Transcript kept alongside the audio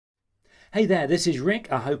Hey there, this is Rick.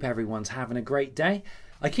 I hope everyone's having a great day.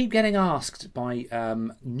 I keep getting asked by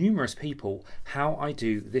numerous people how I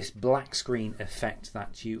do this black screen effect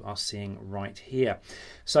that you are seeing right here.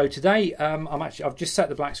 So today I've just set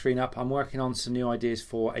the black screen up. I'm working on some new ideas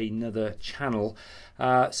for another channel.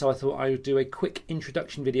 So I thought I would do a quick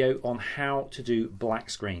introduction video on how to do black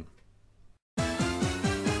screen.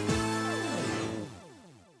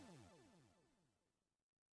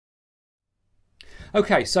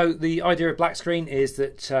 Okay, so the idea of black screen is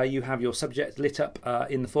that you have your subject lit up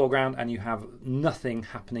in the foreground and you have nothing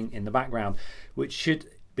happening in the background, which should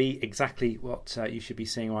be exactly what you should be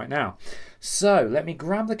seeing right now. So let me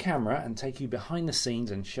grab the camera and take you behind the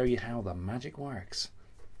scenes and show you how the magic works.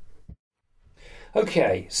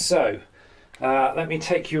 Okay, so let me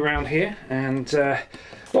take you around here, and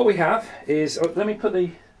what we have is, let me put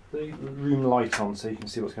the room light on so you can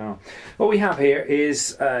see what's going on. What we have here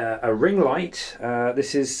is a ring light.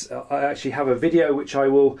 This is, I actually have a video which I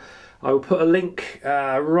will put a link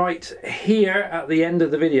right here at the end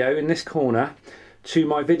of the video in this corner to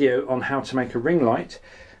my video on how to make a ring light.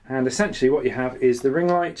 And essentially what you have is the ring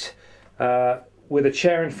light with a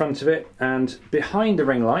chair in front of it, and behind the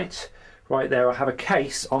ring light right there I have a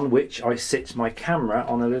case on which I sit my camera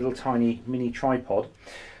on a little tiny mini tripod.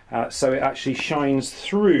 So it actually shines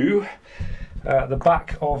through the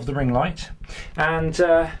back of the ring light, and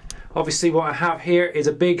obviously what I have here is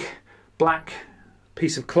a big black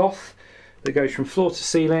piece of cloth that goes from floor to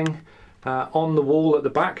ceiling on the wall at the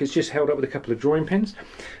back. It's just held up with a couple of drawing pins,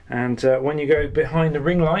 and when you go behind the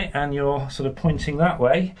ring light and you're sort of pointing that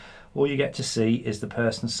way, all you get to see is the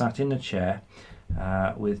person sat in the chair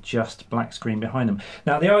with just black screen behind them.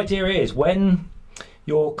 Now the idea is, when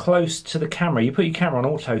you're close to the camera, you put your camera on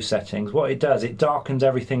auto settings, what it does, it darkens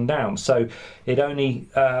everything down. So it only,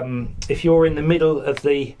 if you're in the middle of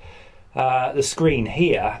the screen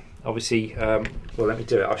here, obviously, well, let me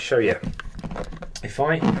do it, I'll show you. If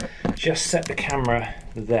I just set the camera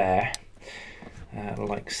there,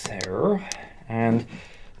 like so, and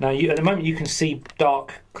now at the moment you can see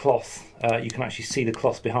dark cloth, you can actually see the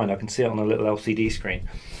cloth behind, I can see it on a little LCD screen.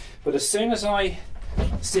 But as soon as I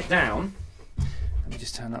sit down, let me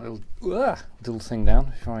just turn that little thing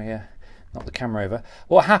down before I knock the camera over.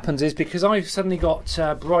 What happens is, because I've suddenly got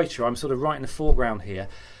brighter, I'm sort of right in the foreground here,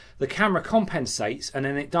 the camera compensates and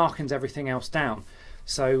then it darkens everything else down.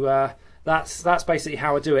 So that's basically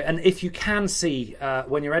how I do it. And if you can see,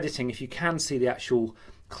 when you're editing, if you can see the actual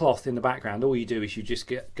cloth in the background, all you do is you just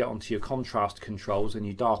get onto your contrast controls and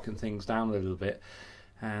you darken things down a little bit,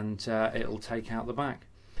 and it'll take out the back.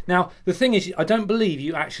 Now, the thing is, I don't believe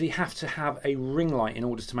you actually have to have a ring light in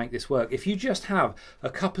order to make this work. If you just have a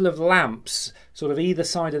couple of lamps sort of either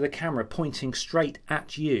side of the camera pointing straight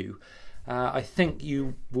at you, I think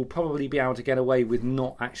you will probably be able to get away with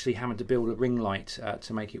not actually having to build a ring light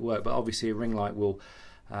to make it work. But obviously a ring light will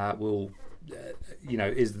you know,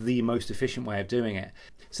 is the most efficient way of doing it.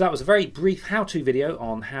 So that was a very brief how-to video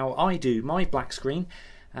on how I do my black screen.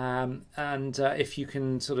 And if you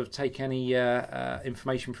can sort of take any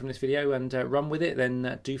information from this video and run with it,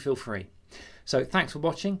 then do feel free. So thanks for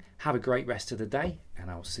watching, have a great rest of the day, and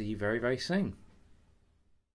I'll see you very, very soon.